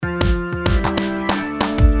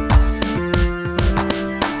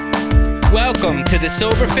Welcome to the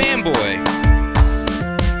Sober Fanboy.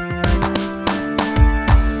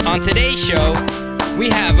 On today's show, we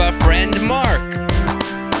have our friend Mark,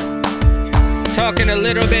 talking a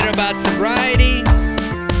little bit about sobriety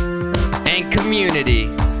and community.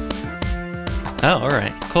 Oh, all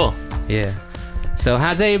right, cool. Yeah. So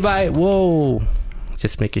how's everybody? Whoa.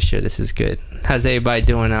 Just making sure this is good. How's everybody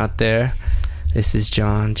doing out there? This is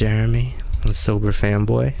Jon Jeremy, the Sober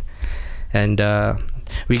Fanboy. And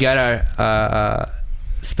we got our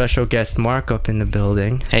special guest Mark up in the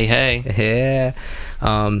building. Hey. Yeah.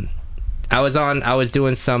 I was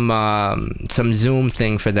doing some Zoom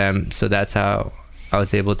thing for them, so that's how I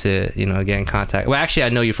was able to, get in contact. Well, actually, I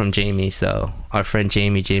know you from Jamie, so our friend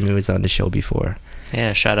Jamie was on the show before.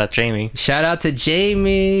 Yeah, shout out Jamie. Shout out to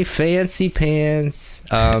Jamie, Fancy Pants.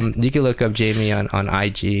 You can look up Jamie on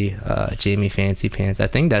IG, Jamie Fancy Pants. I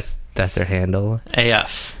think that's her handle.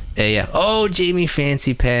 AF. Oh, Jamie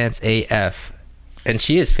Fancy Pants AF. And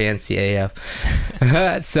she is fancy AF.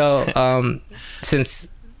 So,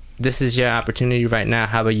 since this is your opportunity right now,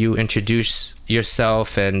 how about you introduce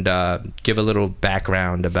yourself and give a little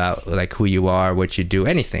background about like who you are, what you do,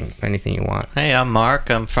 anything you want. Hey, I'm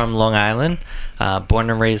Mark. I'm from Long Island, born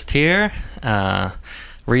and raised here.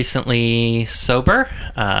 Recently sober,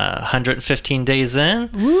 115 days in.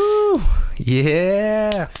 Woo!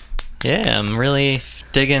 Yeah, I'm really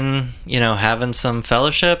digging, having some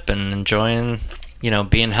fellowship and enjoying,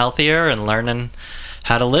 being healthier and learning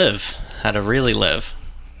how to really live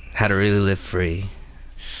free.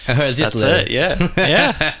 Just That's live. It,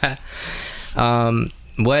 yeah.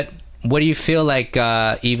 What do you feel like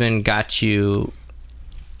even got you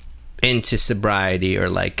into sobriety, or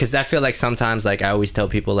like, because I feel like sometimes, like I always tell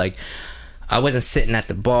people, like I wasn't sitting at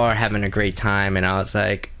the bar having a great time and I was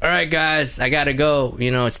like, all right guys, I gotta go,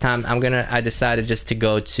 it's time. I decided just to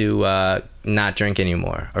go to not drink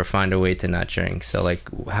anymore, or find a way to not drink. So like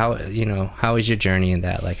how is your journey in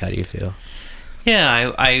that? Like, how do you feel?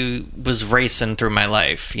 Yeah, I was racing through my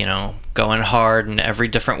life, going hard in every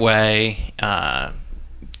different way.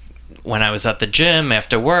 When I was at the gym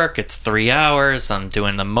after work, it's 3 hours. I'm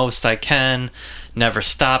doing the most I can, never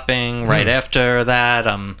stopping. Right after that,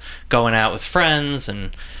 I'm going out with friends and,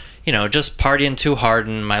 just partying too hard,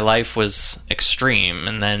 and my life was extreme.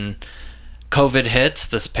 And then COVID hits,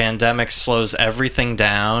 this pandemic slows everything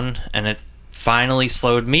down, and it finally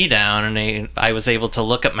slowed me down, and I was able to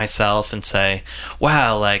look at myself and say,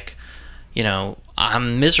 wow, like,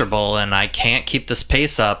 I'm miserable and I can't keep this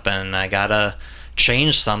pace up, and I gotta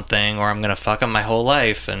change something or I'm gonna fuck up my whole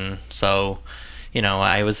life. And so,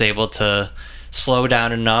 I was able to slow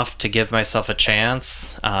down enough to give myself a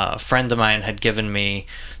chance. A friend of mine had given me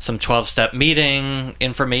some 12-step meeting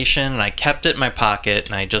information, and I kept it in my pocket,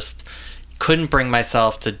 and I just couldn't bring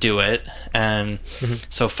myself to do it. And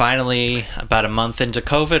so finally, about a month into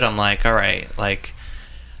COVID, I'm like, all right, like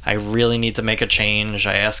I really need to make a change.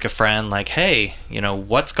 I asked a friend, like, hey,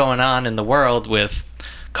 what's going on in the world with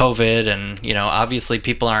COVID? And obviously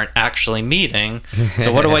people aren't actually meeting,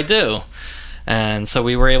 so what do I do? And so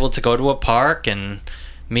we were able to go to a park and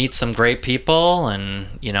meet some great people. And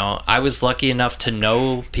I was lucky enough to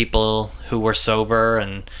know people who were sober,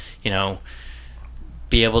 and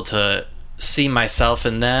be able to see myself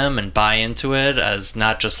in them and buy into it as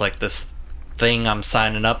not just like this thing I'm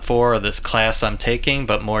signing up for or this class I'm taking,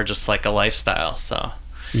 but more just like a lifestyle. So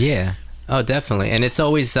yeah, oh definitely. And it's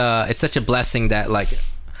always it's such a blessing that like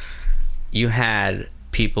you had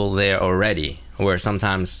people there already, where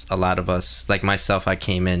sometimes a lot of us, like myself, I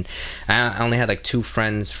came in, I only had like 2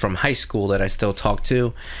 friends from high school that I still talk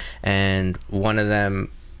to, and one of them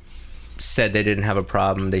said they didn't have a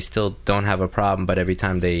problem. They still don't have a problem, but every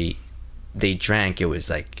time they drank, it was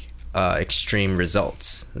like extreme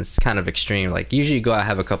results. It's kind of extreme. Like usually you go out,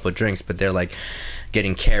 have a couple of drinks, but they're like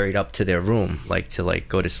getting carried up to their room, like to like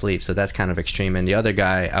go to sleep. So that's kind of extreme. And the other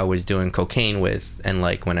guy I was doing cocaine with, and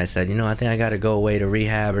like when I said, I think I gotta go away to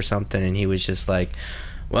rehab or something, and he was just like,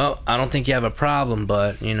 well, I don't think you have a problem,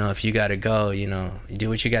 but if you gotta go, you do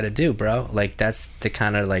what you gotta do, bro. Like that's the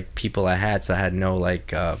kind of like people I had. So I had no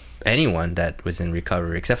like anyone that was in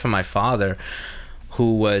recovery except for my father,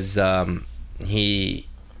 who was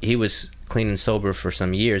he was clean and sober for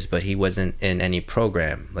some years, but he wasn't in any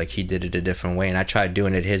program. Like he did it a different way, and I tried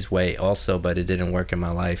doing it his way also, but it didn't work in my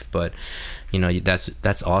life. But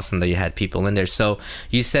that's awesome that you had people in there. So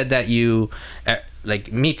you said that you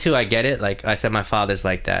like me too. I get it. Like I said, my father's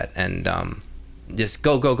like that, and just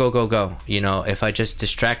go. If I just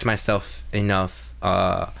distract myself enough,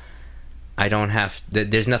 I don't have.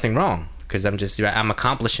 There's nothing wrong, because I'm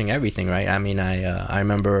accomplishing everything, right? I mean, I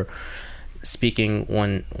remember speaking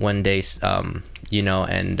one day, you know,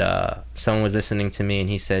 and someone was listening to me, and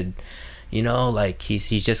he said, you know, like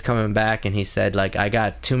he's just coming back, and he said, like, I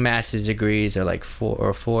got 2 master's degrees, or like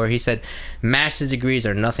 4. He said, master's degrees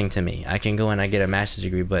are nothing to me. I can go and I get a master's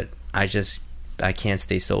degree, but I can't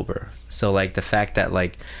stay sober. So like the fact that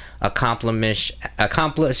like accomplishments,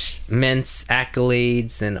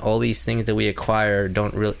 accolades, and all these things that we acquire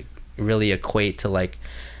don't really equate to like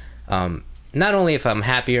not only if I'm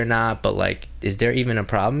happy or not, but like, is there even a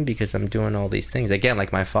problem because I'm doing all these things? Again,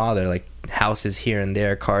 like my father, like houses here and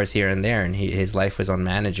there, cars here and there, and his life was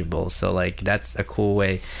unmanageable. So like that's a cool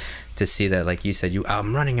way to see that, like you said,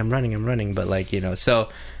 I'm running, but like, you know, so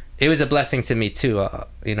it was a blessing to me too.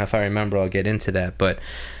 You know, if I remember, I'll get into that. But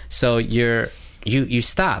so you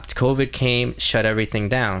stopped. COVID came, shut everything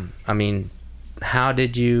down. I mean, how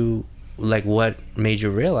did you, like, what made you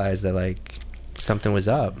realize that like something was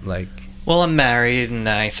up? Like, well, I'm married, and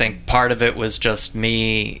I think part of it was just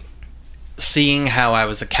me seeing how I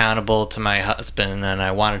was accountable to my husband, and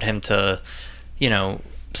I wanted him to, you know,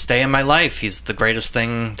 stay in my life. He's the greatest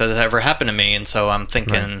thing that has ever happened to me. And so I'm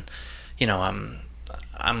thinking, right, you know,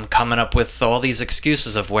 I'm coming up with all these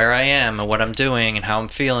excuses of where I am and what I'm doing and how I'm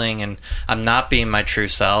feeling, and I'm not being my true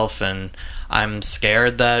self, and I'm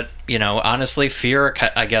scared that, you know, honestly, fear,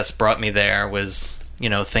 I guess, brought me there, was, you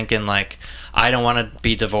know, thinking like, I don't want to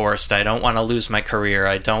be divorced, I don't want to lose my career,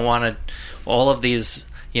 I don't want to, all of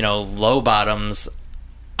these, you know, low bottoms,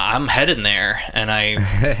 I'm heading there, and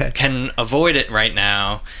I can avoid it right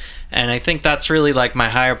now. And I think that's really like my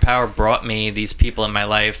higher power brought me these people in my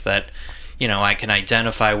life that, you know, I can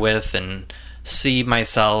identify with and see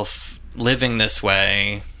myself living this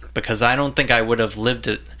way, because I don't think I would have lived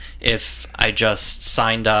it if I just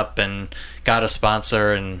signed up and got a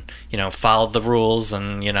sponsor and, you know, followed the rules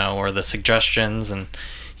and, you know, or the suggestions. And,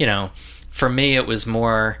 you know, for me, it was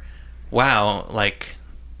more, wow, like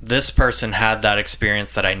this person had that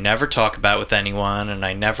experience that I never talk about with anyone, and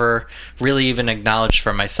I never really even acknowledged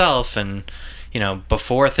for myself. And, you know,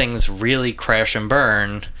 before things really crash and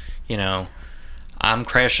burn, you know, I'm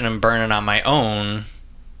crashing and burning on my own.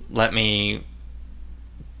 Let me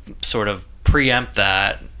sort of preempt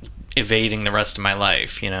that, evading the rest of my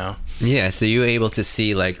life, you know? Yeah, so you were able to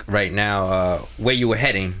see, like, right now, where you were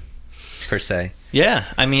heading, per se. Yeah,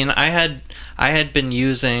 I mean, I had been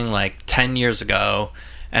using, like, 10 years ago,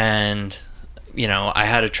 and, you know, I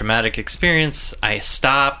had a traumatic experience, I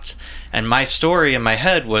stopped, and my story in my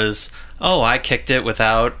head was, oh, I kicked it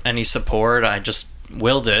without any support, I just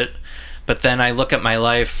willed it. But then I look at my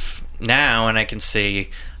life now, and I can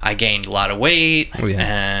see I gained a lot of weight,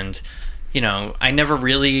 and, you know, I never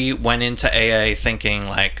really went into AA thinking,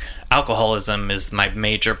 like, alcoholism is my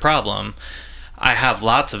major problem. I have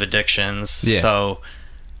lots of addictions, so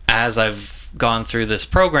as I've gone through this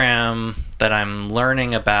program that I'm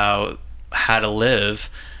learning about how to live,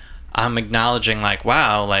 I'm acknowledging, like,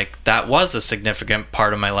 wow, like, that was a significant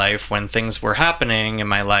part of my life when things were happening in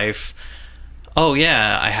my life. Oh,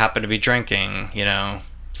 yeah, I happen to be drinking, you know,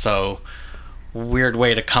 so weird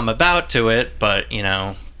way to come about to it, but, you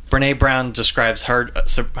know, Brene Brown describes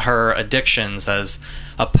her addictions as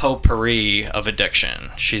a potpourri of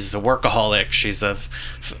addiction. She's a workaholic, she's a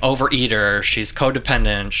overeater, she's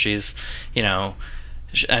codependent, she's, you know,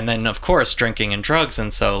 and then of course drinking and drugs.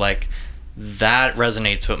 And so like that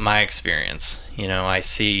resonates with my experience. You know, I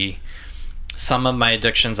see some of my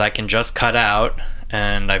addictions I can just cut out,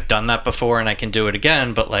 and I've done that before and I can do it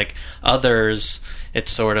again, but like others,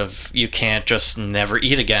 it's sort of, you can't just never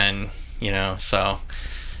eat again, you know, so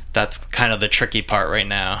that's kind of the tricky part right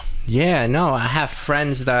now. Yeah, no, I have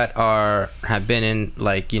friends that have been in,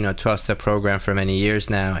 like, you know, 12-step program for many years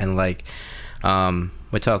now, and like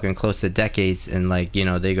we're talking close to decades, and like, you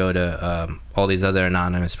know, they go to all these other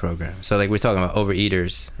anonymous programs. So like we're talking about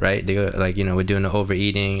overeaters, right? They go, like, you know, we're doing the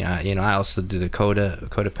overeating, you know, I also do the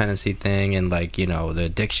codependency thing, and like, you know, the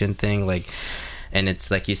addiction thing, like, and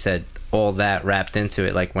it's like you said, all that wrapped into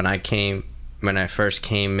it. Like when I first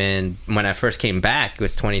came back, it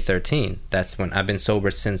was 2013. That's when I've been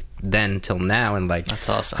sober since then till now, and like that's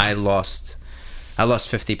awesome. I lost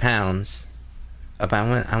 50 pounds. I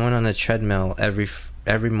went on a treadmill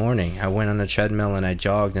every morning. I went on a treadmill and I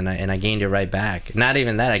jogged, and I gained it right back. Not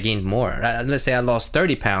even that, I gained more. Let's say I lost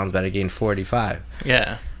 30 pounds, but I gained 45.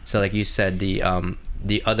 Yeah. So like you said, the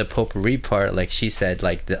other potpourri part, like she said,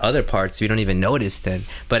 like the other parts you don't even notice then.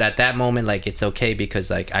 But at that moment, like it's okay, because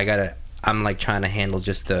like I'm like trying to handle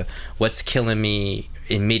just what's killing me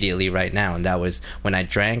immediately right now. And that was when I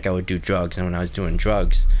drank, I would do drugs. And when I was doing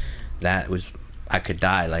drugs, I could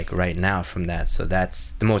die like right now from that. So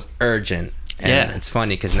that's the most urgent. And Yeah, it's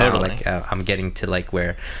funny because totally. now like I'm getting to like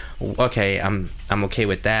where, okay, I'm okay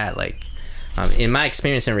with that. Like in my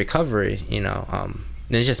experience in recovery, you know,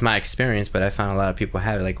 it's just my experience, but I found a lot of people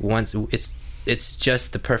have it. Like once it's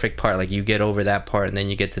just the perfect part. Like you get over that part and then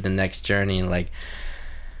you get to the next journey, and like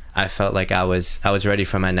I felt like I was ready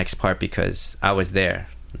for my next part because I was there.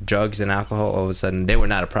 Drugs and alcohol, all of a sudden, they were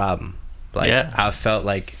not a problem. Like Yeah. I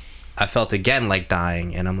felt again like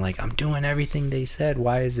dying, and I'm like, I'm doing everything they said.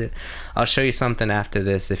 Why is it? I'll show you something after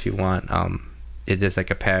this if you want. It is like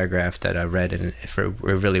a paragraph that I read, and it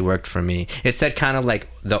really worked for me. It said kind of like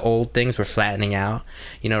the old things were flattening out,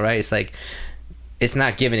 you know, right? It's like it's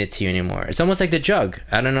not giving it to you anymore. It's almost like the drug.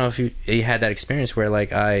 I don't know if you had that experience where like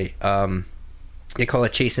they call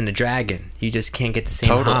it chasing the dragon. You just can't get the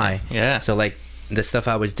same high. Yeah. So like the stuff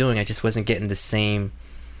I was doing, I just wasn't getting the same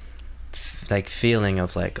like feeling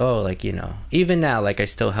of like, oh, like, you know, even now, like I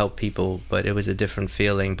still help people, but it was a different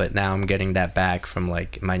feeling. But now I'm getting that back from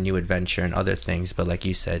like my new adventure and other things. But like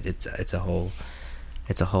you said, it's a whole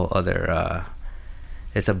other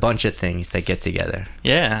it's a bunch of things that get together.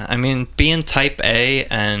 Yeah, I mean, being type A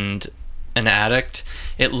and an addict,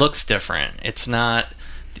 it looks different. It's not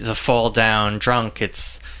the fall down drunk.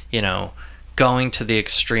 It's, you know, going to the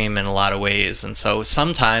extreme in a lot of ways. And so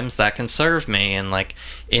sometimes that can serve me. And like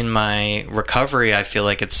in my recovery, I feel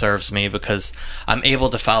like it serves me because I'm able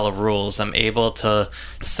to follow rules. I'm able to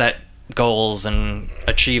set goals and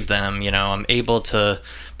achieve them. You know, I'm able to,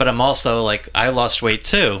 but I'm also like, I lost weight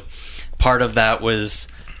too. Part of that was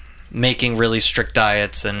making really strict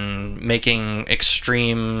diets and making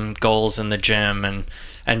extreme goals in the gym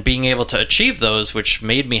and being able to achieve those, which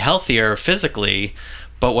made me healthier physically.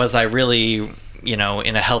 But was I really, you know,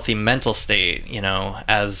 in a healthy mental state? You know,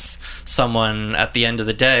 as someone at the end of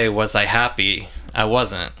the day, was I happy? I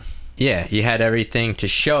wasn't. Yeah, you had everything to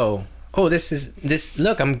show. Oh,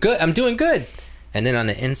 look, I'm good. I'm doing good. And then on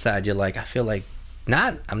the inside, you're like, I feel like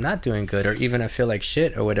I'm not doing good, or even I feel like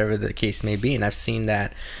shit, or whatever the case may be. And I've seen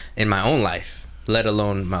that in my own life, let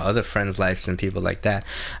alone my other friends' lives and people like that.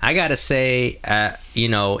 I gotta say, you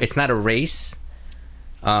know, it's not a race.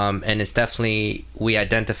 And it's definitely, we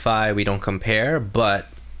identify, we don't compare, but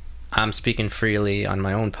I'm speaking freely on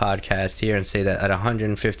my own podcast here and say that at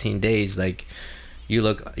 115 days, like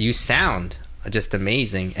you sound just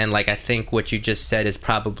amazing. And like, I think what you just said is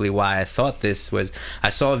probably why I thought this was, I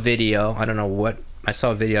saw a video, I don't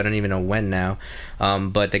even know when now,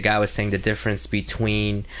 but the guy was saying the difference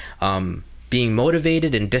between being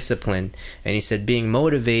motivated and disciplined. And he said being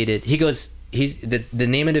motivated, he goes, the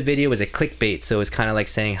name of the video was a clickbait, so it's kind of like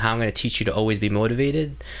saying how I'm going to teach you to always be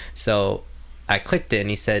motivated. So I clicked it, and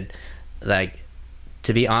he said, like,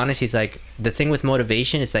 to be honest, he's like, the thing with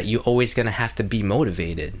motivation is that you're always going to have to be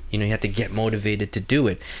motivated. You know, you have to get motivated to do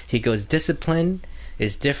it. He goes, discipline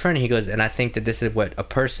is different. He goes, and I think that this is what a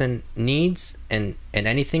person needs in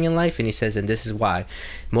anything in life. And he says, and this is why.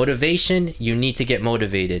 Motivation, you need to get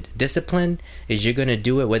motivated. Discipline is you're going to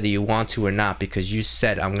do it whether you want to or not, because you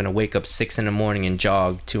said, I'm going to wake up 6 a.m. and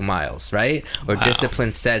jog 2 miles, right? Or wow.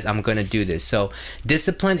 Discipline says, I'm going to do this. So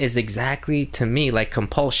discipline is exactly, to me, like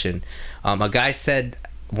compulsion. A guy said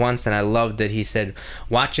once, and I loved it, he said,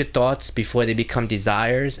 watch your thoughts before they become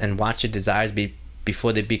desires, and watch your desires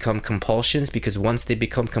before they become compulsions, because once they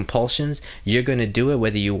become compulsions, you're going to do it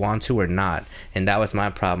whether you want to or not. And that was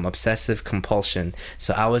my problem, obsessive compulsion.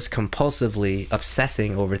 So I was compulsively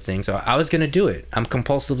obsessing over things, or I was going to do it. I'm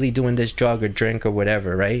compulsively doing this drug or drink or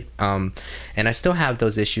whatever, right? And I still have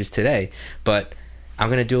those issues today, but I'm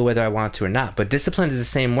going to do it whether I want to or not. But discipline is the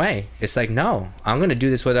same way. It's like, no, I'm going to do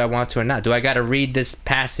this whether I want to or not. Do I got to read this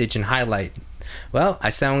passage and highlight? Well, I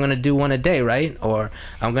said I'm going to do one a day, right? Or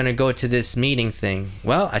I'm going to go to this meeting thing.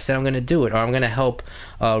 Well, I said I'm going to do it. Or I'm going to help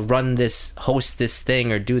host this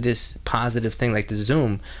thing, or do this positive thing like the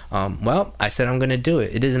Zoom. Well, I said I'm going to do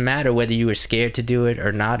it. It doesn't matter whether you were scared to do it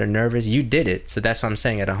or not, or nervous. You did it. So that's what I'm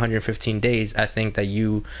saying. At 115 days, I think that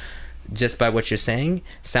you, just by what you're saying,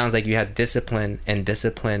 sounds like you have discipline, and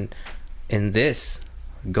discipline in this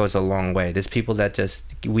goes a long way. There's people that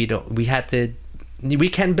just, we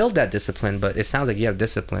can build that discipline, but it sounds like you have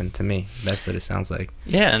discipline to me. That's what it sounds like.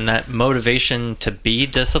 Yeah, and that motivation to be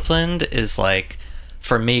disciplined is like,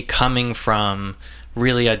 for me, coming from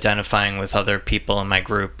really identifying with other people in my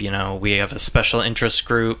group. You know, we have a special interest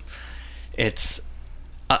group. It's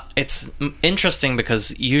interesting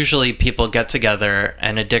because usually people get together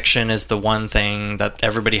and addiction is the one thing that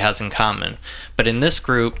everybody has in common. But in this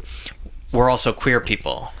group, we're also queer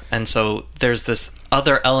people. And so there's this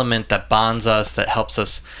other element that bonds us, that helps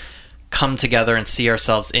us come together and see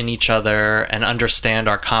ourselves in each other and understand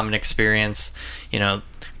our common experience. You know,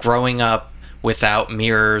 growing up without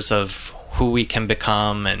mirrors of who we can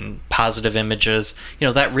become and positive images,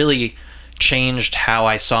 that really changed how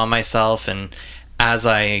I saw myself. And as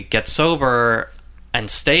I get sober and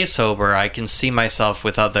stay sober, I can see myself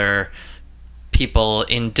with other people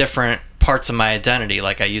in different parts of my identity.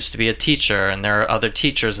 Like, I used to be a teacher, and there are other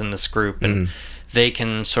teachers in this group, and they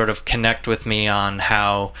can sort of connect with me on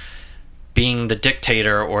how being the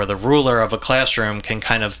dictator or the ruler of a classroom can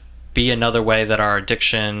kind of be another way that our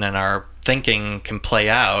addiction and our thinking can play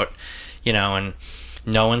out, and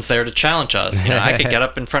no one's there to challenge us. I could get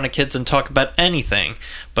up in front of kids and talk about anything,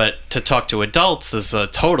 but to talk to adults is a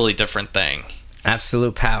totally different thing.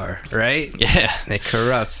 Absolute power, right? Yeah. It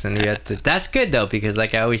corrupts, and that's good though, because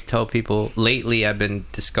like I always tell people, lately I've been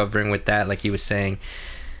discovering with that, like you were saying,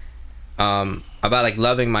 about like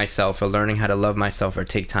loving myself, or learning how to love myself, or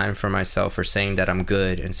take time for myself, or saying that I'm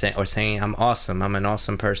good, and saying I'm awesome, I'm an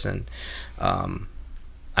awesome person.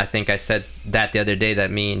 I think I said that the other day, that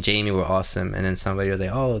me and Jamie were awesome, and then somebody was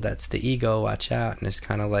like, oh, that's the ego, watch out. And it's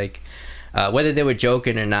kind of like, whether they were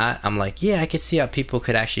joking or not, I'm like, yeah, I could see how people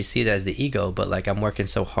could actually see that as the ego, but like I'm working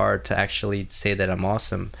so hard to actually say that I'm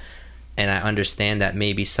awesome. And I understand that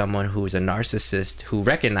maybe someone who's a narcissist, who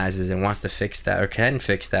recognizes and wants to fix that, or can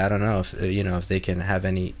fix that, I don't know if if they can have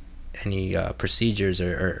any procedures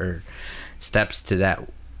or steps to that,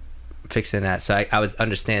 fixing that. So I would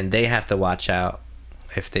understand they have to watch out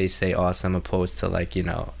if they say awesome, opposed to like,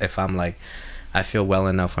 if I'm like, I feel well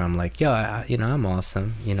enough where I'm like, yo, I'm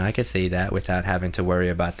awesome. I could say that without having to worry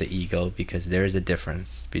about the ego, because there is a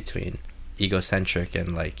difference between egocentric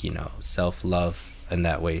and like, self-love in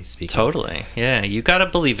that way speaking. Totally. Yeah. You got to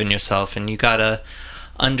believe in yourself, and you got to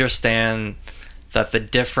understand that the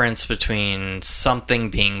difference between something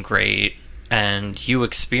being great and you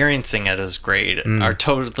experiencing it as great are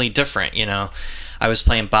totally different. I was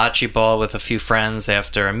playing bocce ball with a few friends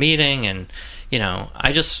after a meeting, and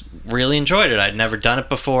I just really enjoyed it. I'd never done it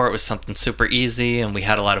before. It was something super easy, and we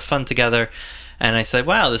had a lot of fun together. And I said,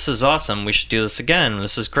 wow, this is awesome. We should do this again.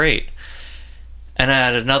 This is great. And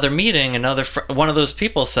at another meeting, one of those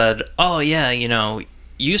people said, oh, yeah,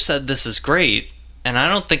 you said this is great. And I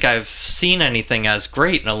don't think I've seen anything as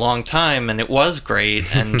great in a long time. And it was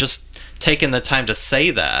great. And just taking the time to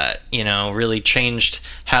say that, really changed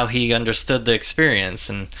how he understood the experience.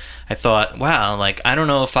 And I thought, wow, like, I don't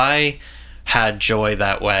know if I had joy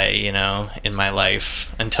that way, in my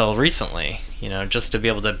life until recently, just to be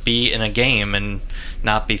able to be in a game and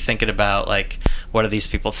not be thinking about like, what are these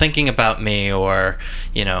people thinking about me, or,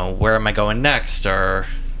 where am I going next, or,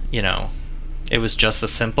 it was just a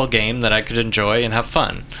simple game that I could enjoy and have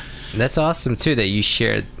fun. That's awesome too, that you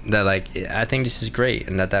shared that, like, I think this is great,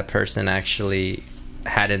 and that person actually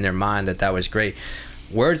had in their mind that was great.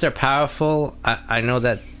 Words are powerful. I know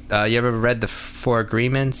that you ever read the 4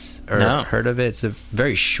 Agreements, or heard of it? It's a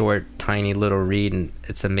very short, tiny little read, and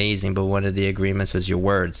it's amazing. But one of the agreements was your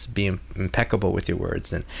words, being impeccable with your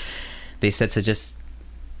words. And they said to just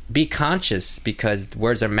be conscious, because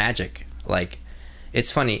words are magic. Like,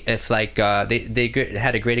 it's funny, if like they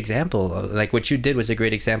had a great example, like what you did was a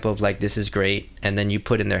great example of like, this is great, and then you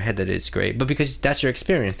put in their head that it's great, but because that's your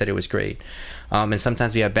experience, that it was great. And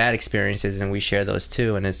sometimes we have bad experiences, and we share those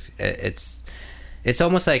too. And it's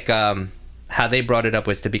almost like how they brought it up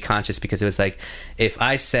was to be conscious, because it was like, if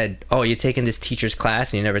I said, oh, you're taking this teacher's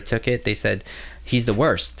class and you never took it, they said, he's the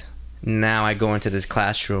worst. Now I go into this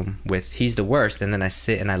classroom with, he's the worst, and then I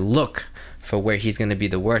sit and I look for where he's going to be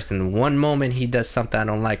the worst. And one moment he does something I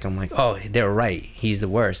don't like, I'm like, oh, they're right, he's the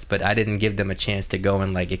worst. But I didn't give them a chance to go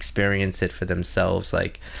and like experience it for themselves,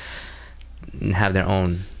 like, and have their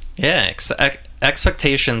own. Yeah,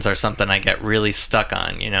 expectations are something I get really stuck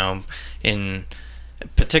on, in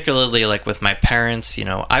particularly like with my parents.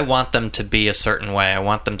 I want them to be a certain way, I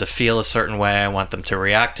want them to feel a certain way, I want them to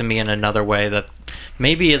react to me in another way that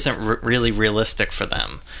maybe isn't really realistic for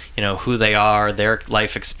them. Who they are, their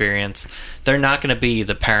life experience. They're not going to be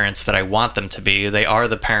the parents that I want them to be. They are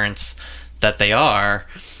the parents that they are.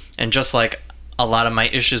 And just like a lot of my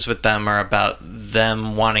issues with them are about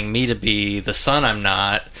them wanting me to be the son I'm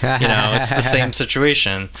not, it's the same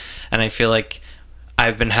situation. And I feel like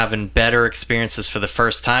I've been having better experiences for the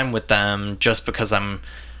first time with them, just because I'm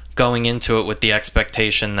going into it with the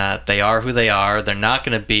expectation that they are who they are. They're not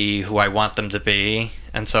going to be who I want them to be.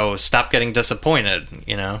 And so stop getting disappointed,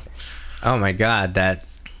 Oh my God, that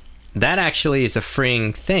actually is a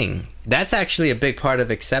freeing thing. That's actually a big part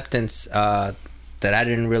of acceptance that I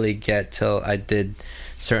didn't really get till I did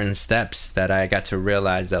certain steps, that I got to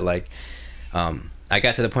realize that, like, I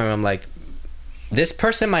got to the point where I'm like, this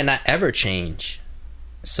person might not ever change.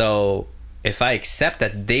 So if I accept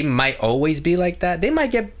that they might always be like that, they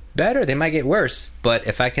might get better, they might get worse. But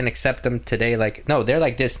if I can accept them today, like, no, they're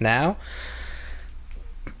like this now,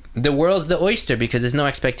 the world's the oyster, because there's no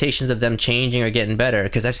expectations of them changing or getting better.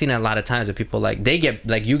 Because I've seen it a lot of times where people, like, they get,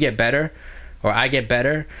 like, you get better or I get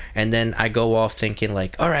better, and then I go off thinking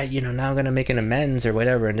like, all right, you know, now I'm gonna make an amends or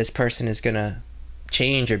whatever, and this person is gonna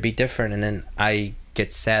change or be different, and then I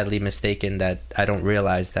get sadly mistaken that I didn't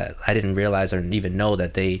realize or even know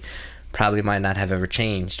that they probably might not have ever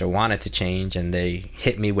changed or wanted to change, and they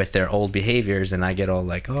hit me with their old behaviors, and I get all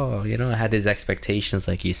like, oh, you know, I had these expectations,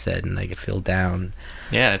 like you said, and I get feel down.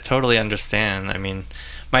 Yeah, I totally understand. I mean,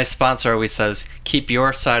 my sponsor always says, keep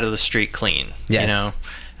your side of the street clean. Yes. You know,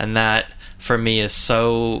 and that for me is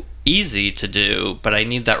so easy to do, but I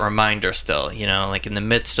need that reminder still, you know, like in the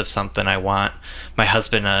midst of something, I want my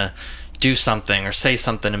husband to do something or say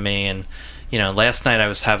something to me. And, you know, last night I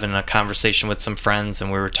was having a conversation with some friends,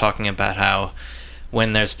 and we were talking about how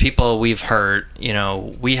when there's people we've hurt, you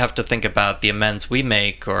know, we have to think about the amends we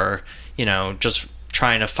make, or, you know, just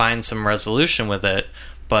trying to find some resolution with it.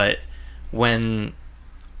 But when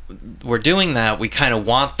we're doing that, we kind of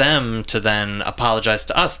want them to then apologize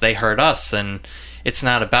to us. They hurt us, and it's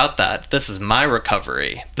not about that. This is my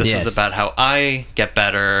recovery. This is about how I get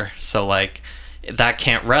better. So, like, that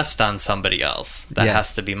can't rest on somebody else. That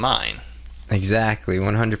has to be mine. Exactly,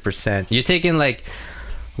 100%. You're taking like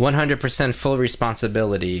 100% full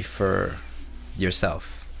responsibility for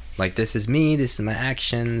yourself. Like, this is me, this is my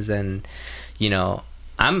actions, and, you know,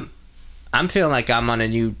 I'm feeling like I'm on a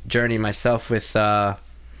new journey myself with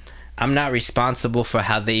I'm not responsible for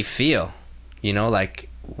how they feel, you know, like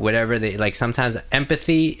whatever they like. Sometimes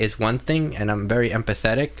empathy is one thing, and I'm very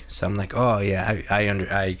empathetic, so I'm like, oh yeah,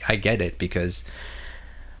 I get it, because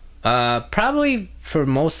probably for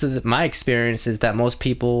most of my experience is that most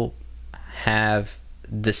people have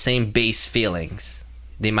the same base feelings.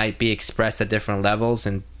 They might be expressed at different levels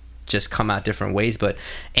and just come out different ways, but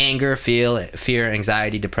anger, fear,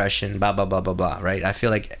 anxiety, depression, blah blah blah blah blah, right? I feel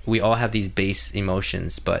like we all have these base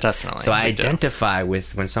emotions, but definitely, so I identify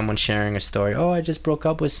with when someone's sharing a story. Oh, I just broke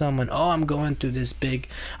up with someone. Oh, I'm going through this big,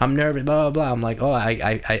 I'm nervous, blah blah blah. I'm like, oh,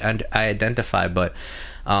 I identify. But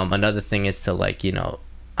another thing is to, like, you know,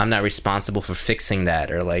 I'm not responsible for fixing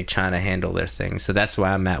that or like trying to handle their things. So that's where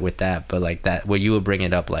I'm at with that. But like that, where you would bring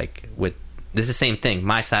it up, like with this is the same thing.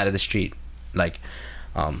 My side of the street, like.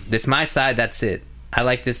 This my side, that's it. I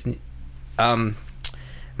like this.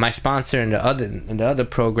 My sponsor in the other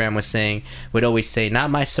program would always say, not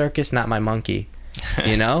my circus, not my monkey,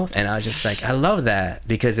 you know. And I was just like, I love that,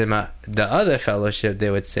 because in the other fellowship they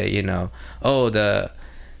would say, you know, oh, the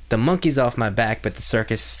monkey's off my back, but the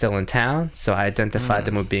circus is still in town. So I identified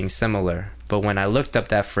them with being similar. But when I looked up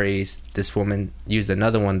that phrase, this woman used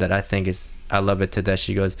another one that I think is, I love it to death.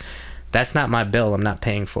 She goes, that's not my bill, I'm not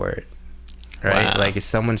paying for it. Right? Wow. Like, if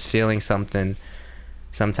someone's feeling something,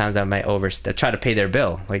 sometimes I might try to pay their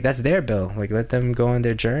bill. Like, that's their bill. Like, let them go on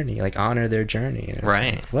their journey. Like, honor their journey.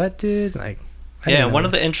 Right. Like, what, dude? Like, yeah, one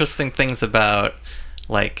of the interesting things about,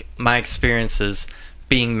 like, my experiences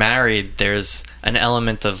being married, there's an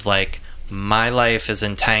element of, like, my life is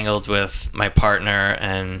entangled with my partner,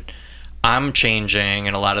 and I'm changing,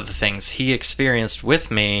 and a lot of the things he experienced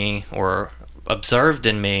with me or observed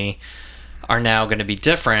in me are now going to be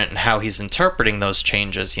different, and how he's interpreting those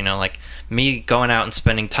changes. You know, like, me going out and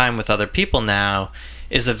spending time with other people now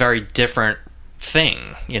is a very different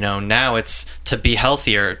thing. You know, now it's to be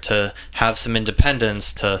healthier, to have some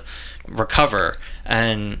independence, to recover.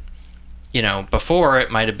 And, you know, before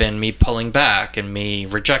it might have been me pulling back and me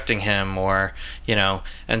rejecting him, or, you know,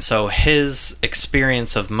 and so his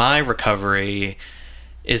experience of my recovery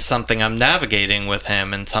is something I'm navigating with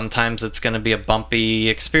him, and sometimes it's going to be a bumpy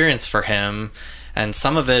experience for him, and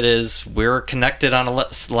some of it is we're connected on a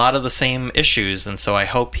lot of the same issues, and so I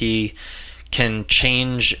hope he can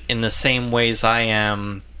change in the same ways I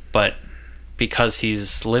am, but because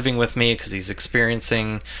he's living with me, because he's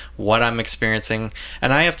experiencing what I'm experiencing,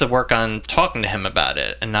 and I have to work on talking to him about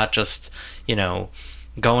it, and not just, you know,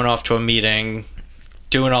 going off to a meeting,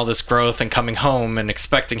 doing all this growth and coming home and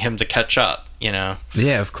expecting him to catch up, you know?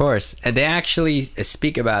 Yeah, of course. And they actually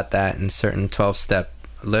speak about that in certain 12-step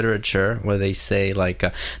literature, where they say, like,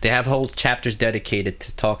 they have whole chapters dedicated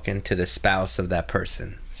to talking to the spouse of that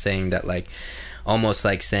person, saying that, like, almost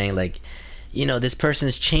like saying, like, you know, this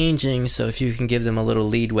person's changing, so if you can give them a little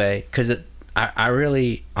leadway. Because I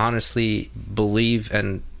really honestly believe,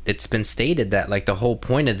 and it's been stated, that, like, the whole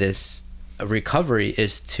point of this recovery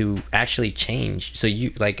is to actually change. So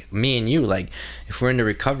you, like me and you, like, if we're in the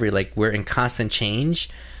recovery, like, we're in constant change,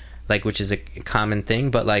 like, which is a common thing,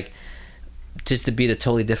 but like just to be the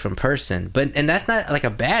totally different person. But and that's not like a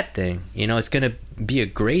bad thing, you know. It's gonna be a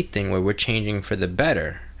great thing where we're changing for the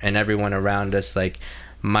better, and everyone around us like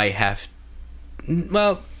might have,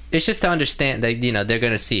 well, it's just to understand that, you know, they're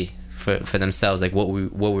gonna see for themselves like what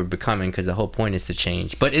we're becoming, because the whole point is to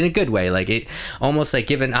change, but in a good way. Like it almost like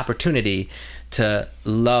give an opportunity to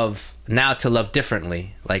love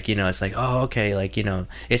differently. Like, you know, it's like, oh, okay, like, you know,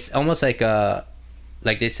 it's almost like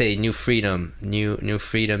they say new freedom and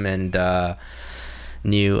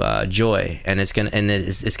new joy, and it's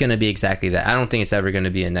gonna be exactly that. I don't think it's ever gonna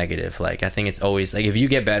be a negative. Like I think it's always like if you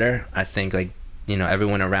get better, I think like, you know,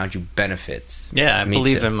 everyone around you benefits. Yeah, I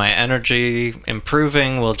believe in my energy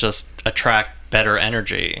improving will just attract better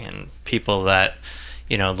energy, and people that,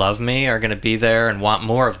 you know, love me are going to be there and want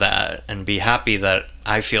more of that and be happy that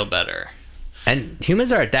I feel better. And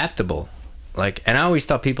humans are adaptable. Like, and I always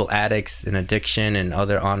thought people, addicts and addiction and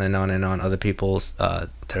other on and on and on, other people's that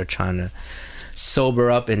are trying to sober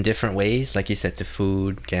up in different ways, like you said, to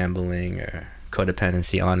food, gambling, or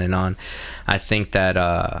codependency, on and on. I think that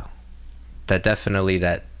that definitely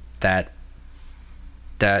that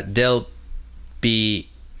they'll be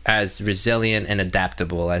as resilient and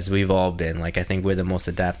adaptable as we've all been. Like I think we're the most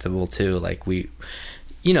adaptable too. Like we,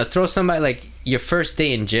 you know, throw somebody, like your first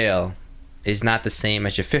day in jail is not the same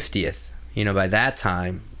as your 50th. You know, by that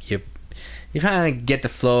time you kind of get the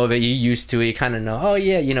flow of it, you're used to it, you kind of know, oh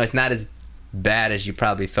yeah, you know, it's not as bad as you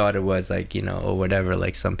probably thought it was, like, you know, or whatever,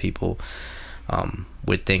 like some people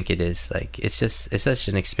would think it is. Like it's such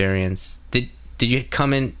an experience. Did you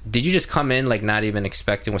just come in like not even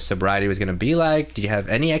expecting what sobriety was going to be like? Did you have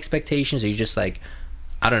any expectations, or you just like,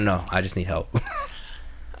 I don't know, I just need help?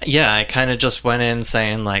 Yeah, I kind of just went in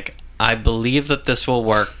saying like, I believe that this will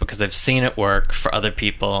work because I've seen it work for other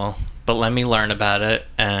people, but let me learn about it.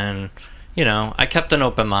 And, you know, I kept an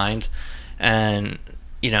open mind, and,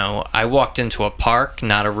 you know, I walked into a park,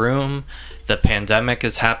 not a room. The pandemic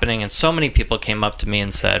is happening, and so many people came up to me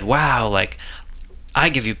and said, wow, like, I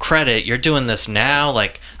give you credit, you're doing this now,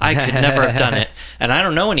 like, I could never have done it, and I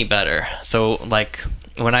don't know any better. So, like,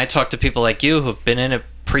 when I talk to people like you who've been in it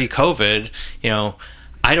pre-COVID, you know,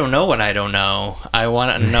 I don't know what I don't know. I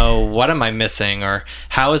want to know, what am I missing, or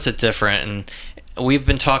how is it different? And we've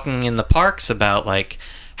been talking in the parks about, like,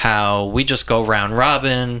 how we just go round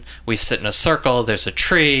robin, we sit in a circle, there's a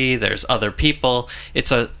tree, there's other people.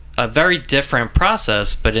 It's a very different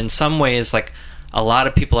process, but in some ways, like, a lot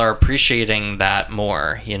of people are appreciating that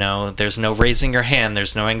more. You know, there's no raising your hand,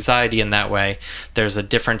 there's no anxiety in that way. There's a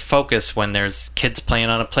different focus when there's kids playing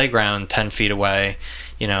on a playground 10 feet away,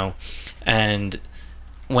 you know. And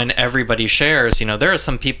when everybody shares, you know, there are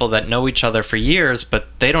some people that know each other for years,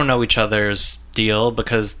 but they don't know each other's deal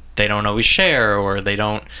because they don't always share, or they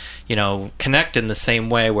don't, you know, connect in the same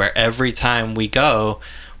way, where every time we go,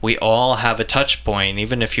 we all have a touch point.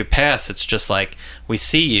 Even if you pass, it's just like, we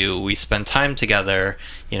see you, we spend time together,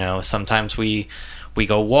 you know. Sometimes we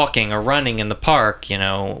go walking or running in the park, you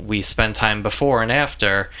know, we spend time before and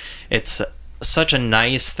after. It's such a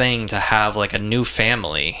nice thing to have like a new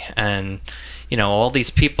family, and, you know, all these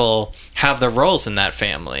people have their roles in that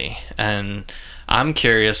family. And I'm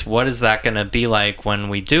curious, what is that going to be like when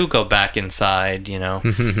we do go back inside, you know?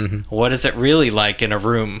 What is it really like in a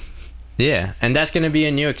room? Yeah, and that's going to be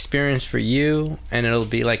a new experience for you, and it'll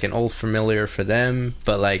be like an old familiar for them.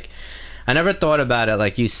 But like, I never thought about it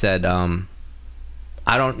like you said. I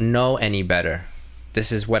don't know any better.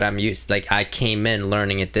 This is what I'm used to. Like, I came in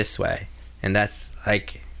learning it this way, and that's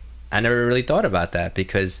like, I never really thought about that,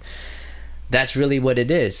 because that's really what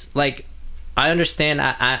it is. Like, I understand.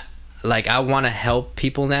 I want to help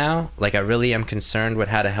people now. Like, I really am concerned with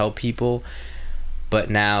how to help people,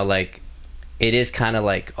 but now, like, it is kind of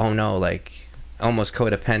like, oh no, like almost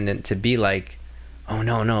codependent to be like, oh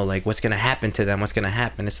no, like what's gonna happen to them? What's gonna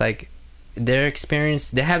happen? It's like they're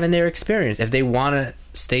having their experience. If they want to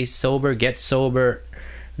stay sober, get sober,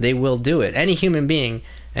 they will do it. Any human being,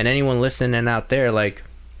 and anyone listening out there, like,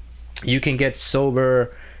 you can get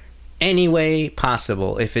sober any way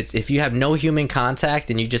possible. If you have no human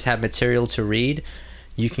contact and you just have material to read,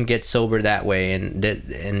 you can get sober that way. And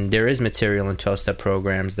there is material in 12-step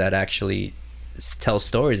programs that actually tell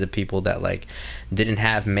stories of people that like didn't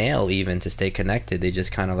have mail even to stay connected. They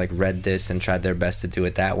just kind of like read this and tried their best to do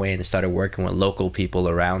it that way, and started working with local people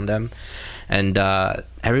around them. And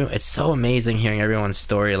it's so amazing hearing everyone's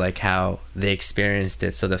story, like how they experienced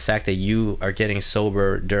it. So the fact that you are getting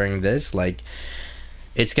sober during this, like,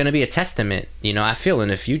 it's going to be a testament, you know. I feel in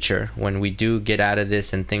the future when we do get out of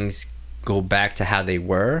this and things go back to how they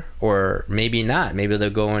were, or maybe not. Maybe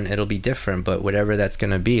they'll go and it'll be different, but whatever that's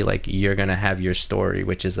gonna be, like, you're gonna have your story,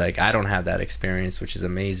 which is like, I don't have that experience, which is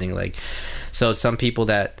amazing. Like, so some people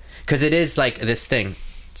that, because it is like this thing.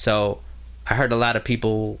 So I heard a lot of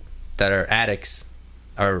people that are addicts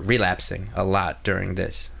are relapsing a lot during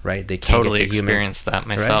this, right? They can't totally get the experienced that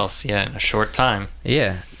myself, right? Yeah, in a short time.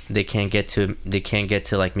 Yeah, they can't get to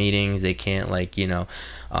like meetings. They can't, like, do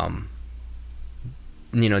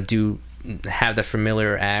have the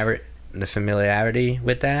familiarity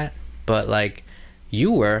with that. But like,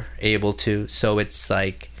 you were able to. So it's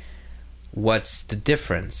like, what's the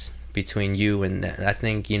difference between you and that? I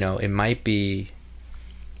think, it might be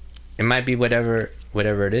whatever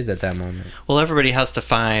it is at that moment. Well, everybody has to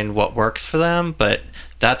find what works for them, but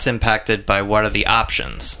that's impacted by what are the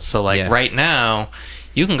options. So like, right now,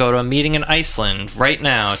 you can go to a meeting in Iceland right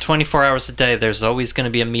now, 24 hours a day. There's always going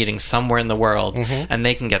to be a meeting somewhere in the world, and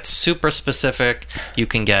they can get super specific. You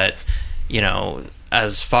can get,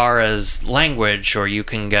 as far as language, or you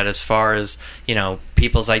can get as far as,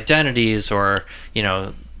 people's identities, or,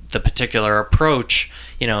 the particular approach.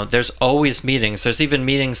 There's always meetings. There's even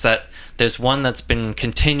meetings that, there's one that's been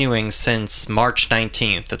continuing since March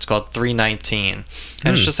 19th. It's called 319.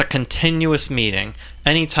 And it's just a continuous meeting.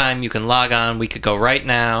 Anytime you can log on, we could go right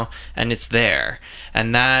now, and it's there.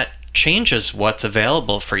 And that changes what's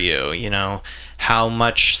available for you. How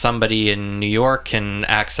much somebody in New York can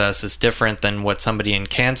access is different than what somebody in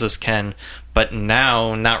Kansas can, but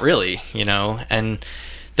now not really, And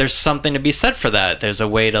there's something to be said for that. There's a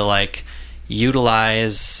way to, like,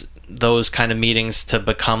 utilize those kind of meetings to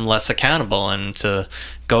become less accountable, and to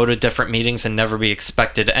go to different meetings and never be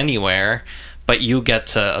expected anywhere, but you get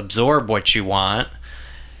to absorb what you want.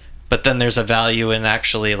 But then there's a value in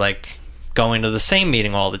actually, like, going to the same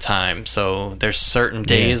meeting all the time. So there's certain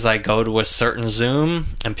days I go to a certain Zoom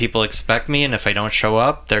and people expect me, and if I don't show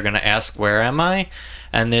up, they're going to ask, where am I?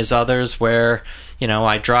 And there's others where,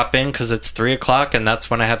 I drop in because it's 3:00 and that's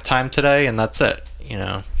when I have time today, and that's it,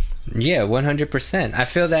 Yeah, 100%. I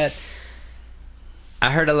feel that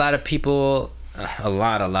I heard a lot of people, a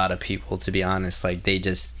lot of people, to be honest, like, they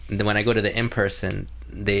just, when I go to the in-person,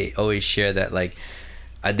 they always share that, like,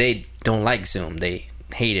 they don't like Zoom. They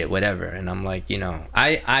hate it, whatever. And I'm like,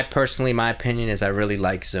 I personally, my opinion is I really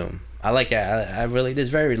like Zoom. I like it. I really, there's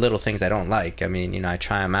very little things I don't like. I mean, I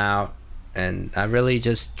try them out, and I really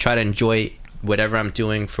just try to enjoy whatever I'm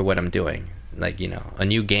doing for what I'm doing. Like, a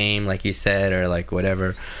new game, like you said, or like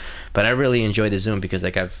whatever. But I really enjoy the Zoom because,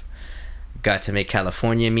 like, I've got to make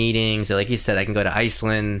California meetings, or like you said, I can go to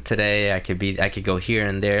Iceland today. I could go here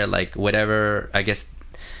and there, like, whatever, I guess,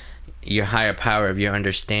 your higher power of your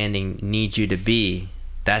understanding needs you to be.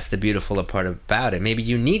 That's the beautiful part about it. Maybe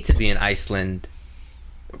you need to be in Iceland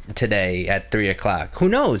today at 3:00. Who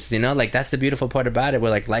knows? Like, that's the beautiful part about it,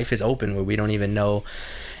 where, like, life is open, where we don't even know.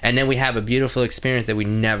 And then we have a beautiful experience that we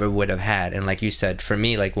never would have had. And like you said, for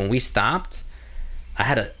me, like, when we stopped, I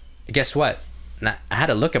had to, guess what? I had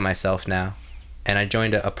to look at myself now. And I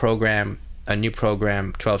joined a program, a new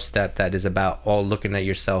program, 12-step, that is about all looking at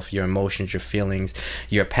yourself, your emotions, your feelings,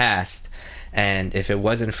 your past. And if it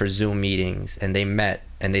wasn't for Zoom meetings, and they met,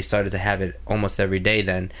 and they started to have it almost every day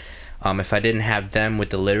then, if I didn't have them with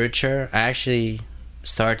the literature, I actually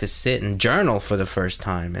started to sit and journal for the first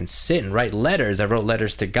time, and sit and write letters. I wrote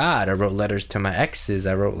letters to God. I wrote letters to my exes.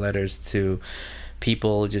 I wrote letters to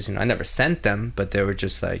people. Just, I never sent them, but they were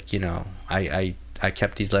just like, I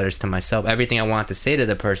kept these letters to myself. Everything I wanted to say to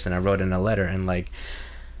the person, I wrote in a letter. And like,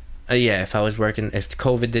 if I was working, if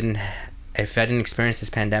I didn't experience this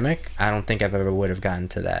pandemic, I don't think I've ever would have gotten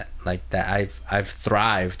to that. Like that, I've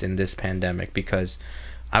thrived in this pandemic because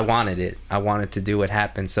I wanted it. I wanted to do what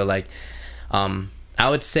happened. So like, I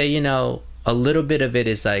would say, a little bit of it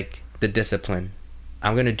is like the discipline.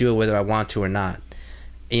 I'm gonna do it whether I want to or not.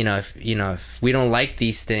 If we don't like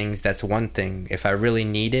these things, that's one thing. If I really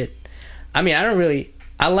need it, I mean,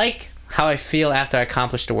 I like how I feel after I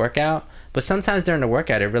accomplish the workout, but sometimes during the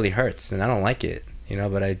workout it really hurts and I don't like it,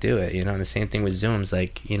 but I do it, and the same thing with Zooms,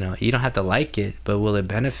 like, you don't have to like it, but will it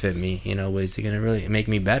benefit me? Is it going to really make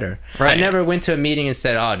me better? Right. I never went to a meeting and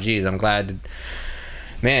said, oh geez, I'm glad,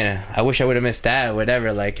 man, I wish I would have missed that or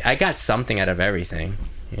whatever. Like, I got something out of everything,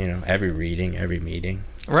 every reading, every meeting.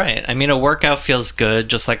 Right. I mean, a workout feels good,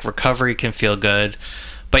 just like recovery can feel good.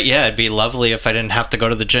 But yeah, it'd be lovely if I didn't have to go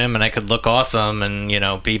to the gym and I could look awesome and,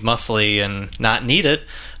 be muscly and not need it,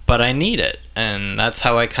 but I need it. And that's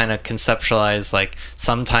how I kind of conceptualize, like,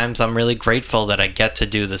 sometimes I'm really grateful that I get to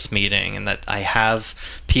do this meeting and that I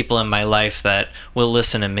have people in my life that will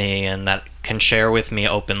listen to me and that can share with me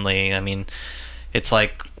openly. I mean, it's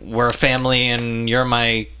like we're a family and you're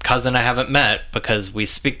my cousin I haven't met, because we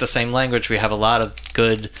speak the same language. We have a lot of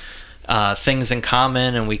good things in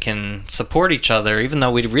common, and we can support each other even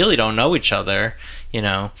though we really don't know each other, you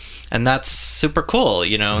know. And that's super cool,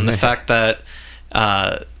 you know. And the fact that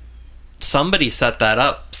somebody set that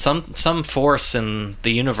up, some force in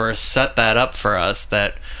the universe set that up for us,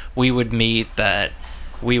 that we would meet, that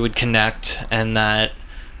we would connect, and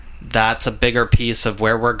that's a bigger piece of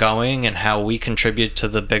where we're going and how we contribute to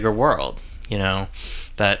the bigger world, you know.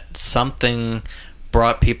 That something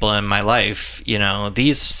brought people in my life, you know,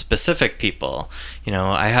 these specific people, you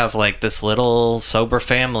know. I have like this little sober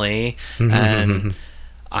family, and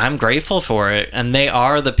I'm grateful for it, and they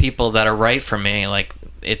are the people that are right for me. Like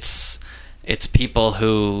it's people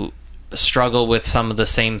who struggle with some of the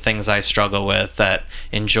same things I struggle with, that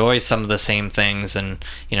enjoy some of the same things. And,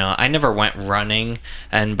 you know, I never went running,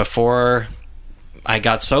 and before I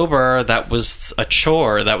got sober, that was a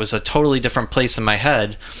chore. That was a totally different place in my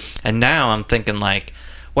head. And now I'm thinking like,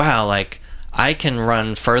 wow, like I can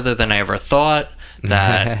run further than I ever thought,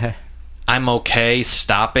 that I'm okay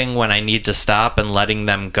stopping when I need to stop and letting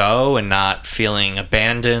them go, and not feeling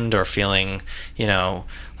abandoned or feeling, you know,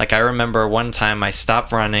 like I remember one time I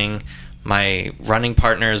stopped running, my running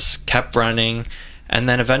partners kept running, and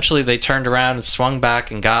then eventually they turned around and swung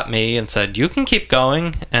back and got me and said, you can keep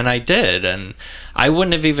going. And I did, and I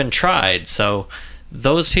wouldn't have even tried. So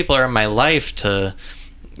those people are in my life to,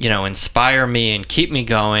 you know, inspire me and keep me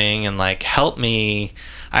going and like help me.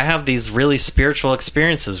 I have these really spiritual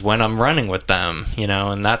experiences when I'm running with them, you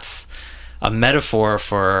know, and that's a metaphor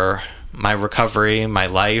for my recovery, my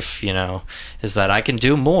life, you know, is that I can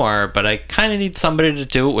do more, but I kind of need somebody to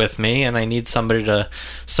do it with me, and I need somebody to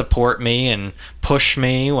support me and push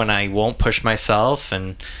me when I won't push myself,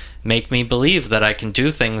 and make me believe that I can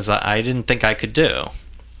do things that I didn't think I could do.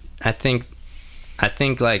 I think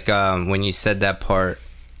like when you said that part,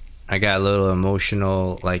 I got a little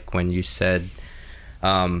emotional, like when you said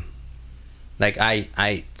like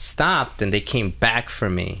I stopped and they came back for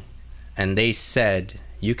me and they said,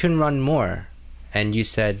 you can run more. And you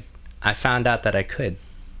said, I found out that I could.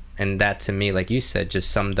 And that to me, like you said,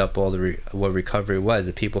 just summed up all the what recovery was.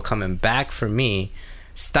 The people coming back for me,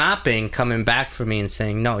 stopping, coming back for me and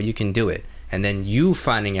saying, no, you can do it. And then you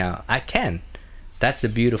finding out, I can. That's a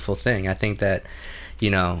beautiful thing. I think that,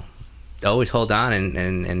 you know, always hold on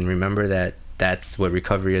and remember that that's what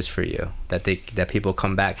recovery is for you. That people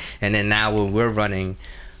come back. And then now when we're running,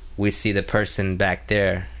 we see the person back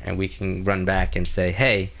there and we can run back and say,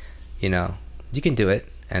 hey, you know, you can do it.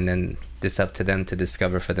 And then it's up to them to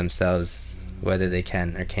discover for themselves whether they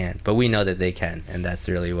can or can't. But we know that they can, and that's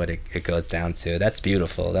really what it goes down to. That's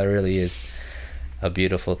beautiful. That really is a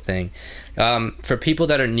beautiful thing. For people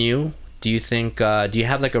that are new, do you think, do you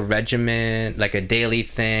have like a regimen, like a daily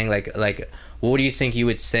thing? Like what do you think you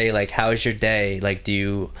would say, like, how's your day? Like, do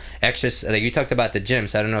you exercise? Like, you talked about the gym,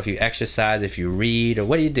 so I don't know if you exercise, if you read, or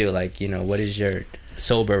what do you do? Like, you know, what is your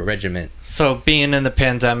sober regimen? So being in the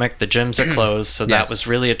pandemic, the gyms are closed, so Yes. that was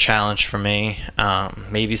really a challenge for me.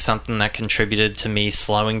 Maybe something that contributed to me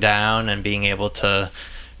slowing down and being able to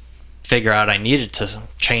figure out I needed to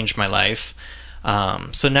change my life.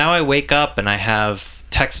 So now I wake up and I have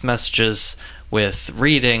text messages with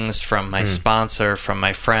readings from my sponsor, from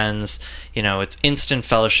my friends. You know, it's instant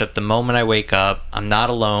fellowship the moment I wake up. I'm not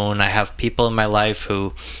alone. I have people in my life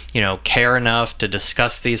who, you know, care enough to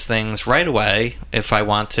discuss these things right away if I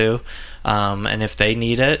want to. And if they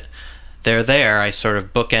need it, they're there. I sort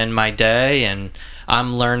of bookend my day, and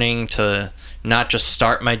I'm learning to not just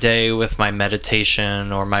start my day with my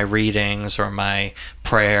meditation or my readings or my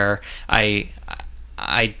prayer.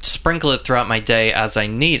 I sprinkle it throughout my day as I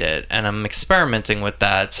need it, and I'm experimenting with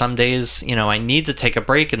that. Some days, you know, I need to take a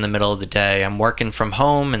break in the middle of the day. I'm working from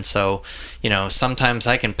home, and so, you know, sometimes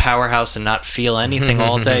I can powerhouse and not feel anything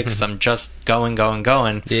all day because I'm just going.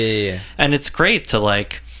 Yeah. And it's great to,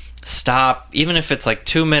 like, stop, even if it's like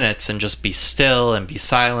 2 minutes, and just be still and be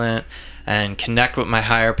silent and connect with my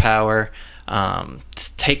higher power.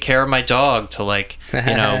 To take care of my dog, to, like,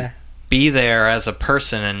 you know, be there as a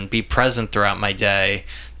person and be present throughout my day.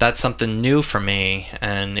 That's something new for me,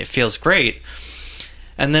 and it feels great.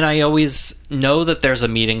 And then I always know that there's a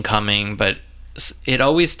meeting coming, but it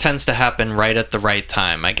always tends to happen right at the right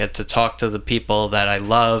time. I get to talk to the people that I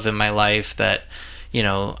love in my life, that, you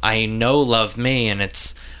know, I know love me, and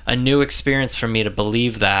it's a new experience for me to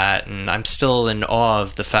believe that. And I'm still in awe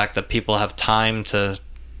of the fact that people have time to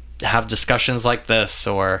have discussions like this,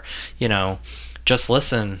 or, you know, just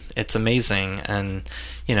listen. It's amazing. And,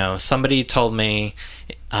 you know, somebody told me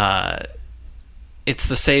it's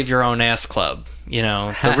the save your own ass club.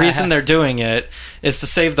 The reason they're doing it is to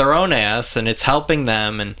save their own ass, and it's helping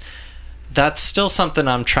them, and that's still something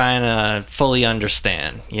I'm trying to fully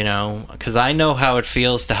understand, because I know how it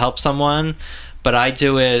feels to help someone, but I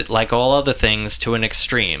do it, like all other things, to an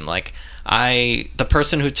extreme. Like, the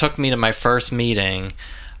person who took me to my first meeting,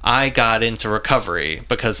 I got into recovery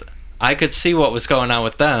because I could see what was going on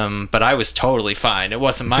with them, but I was totally fine. It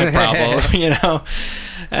wasn't my problem,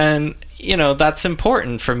 And, that's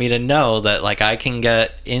important for me to know that, like, I can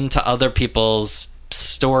get into other people's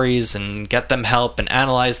stories and get them help and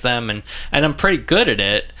analyze them, and I'm pretty good at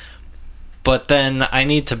it, but then I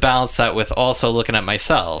need to balance that with also looking at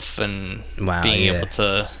myself and being able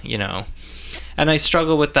to, and I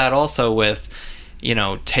struggle with that also with,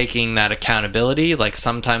 taking that accountability. Like,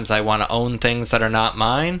 sometimes I want to own things that are not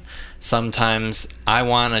mine. Sometimes I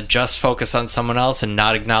want to just focus on someone else and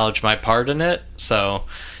not acknowledge my part in it. So,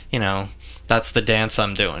 that's the dance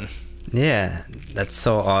I'm doing. Yeah, that's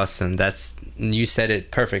so awesome. You said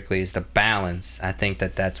it perfectly. It's the balance. I think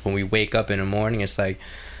that's when we wake up in the morning. It's like,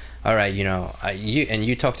 all right,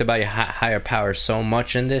 you talked about your higher power so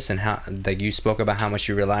much in this, and how, like, you spoke about how much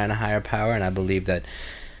you rely on a higher power, and I believe that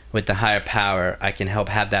with the higher power, I can help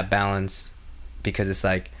have that balance, because it's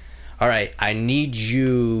like, all right, I need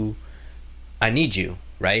you,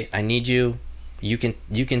 right? I need you. You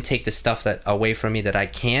can take the stuff that away from me that I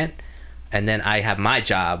can't, and then I have my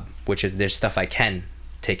job, which is there's stuff I can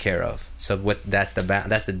take care of. So that's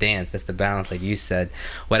the dance, that's the balance, like you said.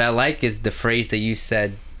 What I like is the phrase that you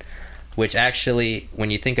said, which actually,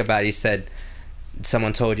 when you think about it, you said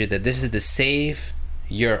someone told you that this is the save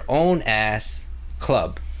your own ass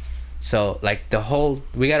club. So, like,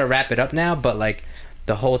 we got to wrap it up now, but, like,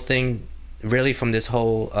 the whole thing really from this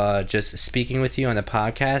whole just speaking with you on the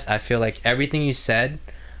podcast, I feel like everything you said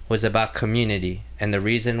was about community. And the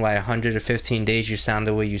reason why 115 days you sound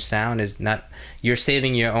the way you sound is not, you're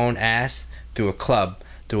saving your own ass through a club,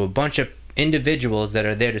 through a bunch of individuals that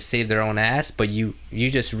are there to save their own ass, but you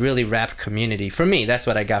just really wrap community. For me, that's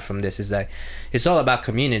what I got from this, is that it's all about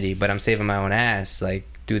community, but I'm saving my own ass, like,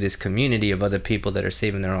 through this community of other people that are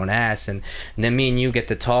saving their own ass. And then me and you get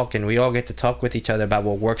to talk, and we all get to talk with each other about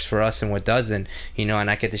what works for us and what doesn't, and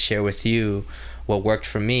I get to share with you what worked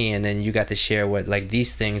for me, and then you got to share what, like,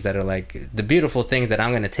 these things that are, like, the beautiful things that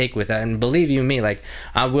I'm going to take with that. And believe you me, like,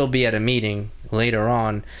 I will be at a meeting later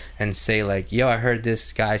on and say, like, yo, I heard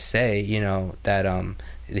this guy say,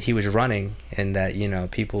 that he was running, and that,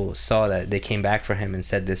 people saw that, they came back for him and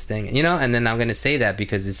said this thing, and then I'm going to say that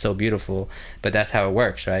because it's so beautiful. But that's how it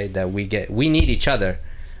works, right? That we need each other.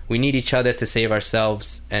 We need each other to save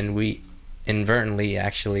ourselves, and we inadvertently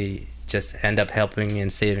actually just end up helping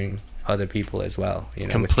and saving other people as well.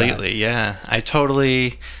 Completely, yeah. I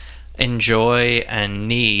totally enjoy and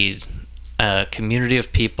need a community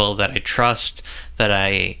of people that I trust, that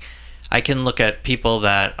I can look at people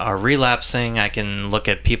that are relapsing. I can look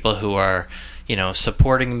at people who are,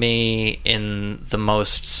 supporting me in the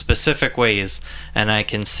most specific ways, and I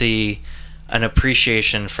can see an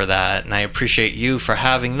appreciation for that. And I appreciate you for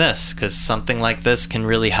having this, because something like this can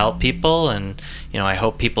really help people. And, I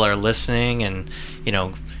hope people are listening, and,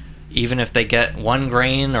 even if they get one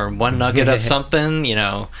grain or one nugget of something,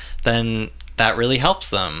 then that really helps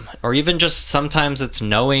them. Or even just sometimes it's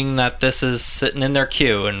knowing that this is sitting in their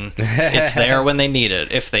queue and it's there when they need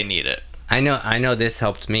it, if they need it. I know this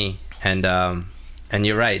helped me, and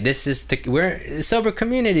you're right. We're sober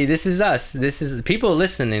community. This is us. This is people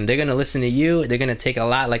listening. They're gonna listen to you. They're gonna take a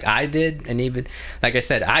lot, like I did, and even like I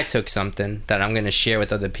said, I took something that I'm gonna share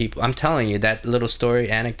with other people. I'm telling you, that little story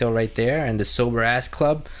anecdote right there, and the sober ass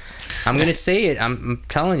club. I'm gonna say it. I'm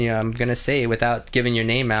telling you, I'm gonna say it without giving your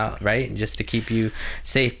name out, right? Just to keep you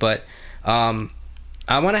safe. But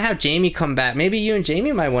I want to have Jamie come back. Maybe you and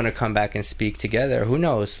Jamie might want to come back and speak together. Who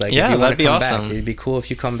knows? Like, yeah, if you that'd be come awesome. Back, it'd be cool if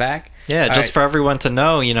you come back. Yeah, all just right. For everyone to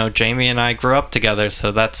know, Jamie and I grew up together,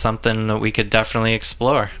 so that's something that we could definitely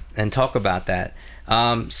explore and talk about that.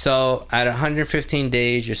 So at 115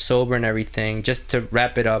 days, you're sober and everything. Just to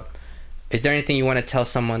wrap it up, is there anything you want to tell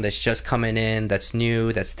someone that's just coming in, that's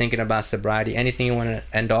new, that's thinking about sobriety? Anything you want to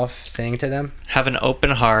end off saying to them? Have an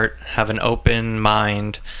open heart, have an open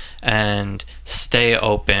mind, and stay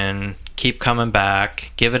open. Keep coming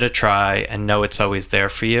back, give it a try, and know it's always there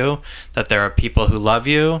for you, that there are people who love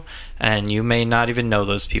you, and you may not even know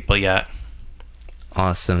those people yet.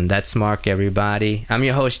 Awesome. That's Mark, everybody. I'm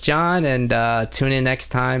your host, John, and tune in next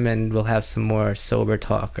time, and we'll have some more sober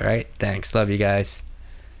talk, all right? Thanks. Love you guys.